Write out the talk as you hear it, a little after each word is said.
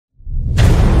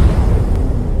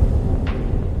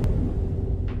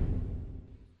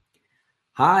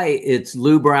Hi, it's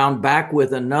Lou Brown back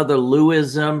with another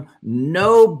Louism.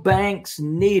 No banks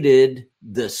needed.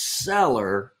 The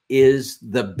seller is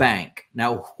the bank.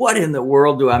 Now, what in the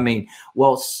world do I mean?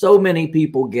 Well, so many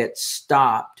people get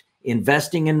stopped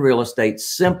investing in real estate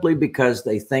simply because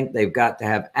they think they've got to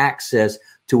have access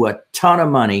to a ton of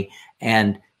money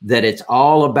and that it's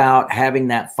all about having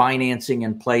that financing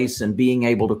in place and being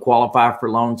able to qualify for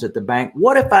loans at the bank.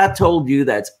 What if I told you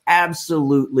that's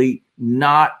absolutely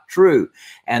not true?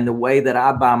 And the way that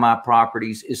I buy my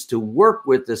properties is to work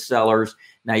with the sellers.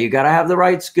 Now, you got to have the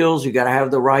right skills. You got to have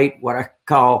the right, what I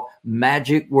call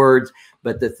magic words.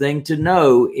 But the thing to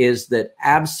know is that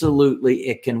absolutely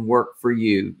it can work for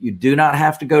you. You do not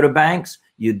have to go to banks.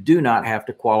 You do not have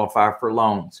to qualify for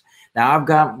loans. Now,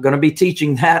 going to be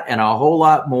teaching that and a whole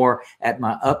lot more at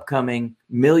my upcoming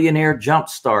Millionaire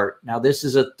Jumpstart. Now, this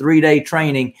is a 3-day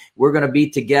training. We're going to be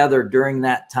together during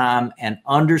that time and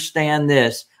understand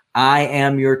this. I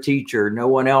am your teacher. No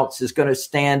one else is going to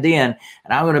stand in.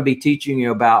 And I'm going to be teaching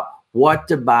you about what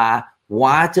to buy,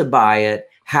 why to buy it,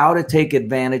 how to take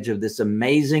advantage of this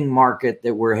amazing market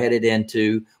that we're headed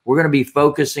into. We're going to be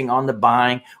focusing on the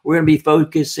buying. We're going to be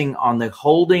focusing on the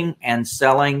holding and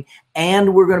selling,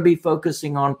 and we're going to be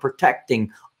focusing on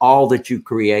protecting all that you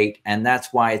create. And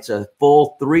that's why it's a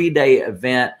full 3-day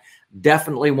event.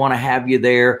 Definitely want to have you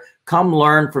there. Come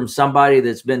learn from somebody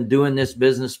that's been doing this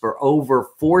business for over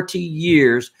 40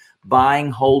 years, buying,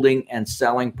 holding, and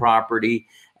selling property.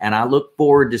 And I look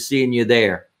forward to seeing you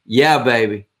there. Yeah,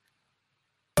 baby.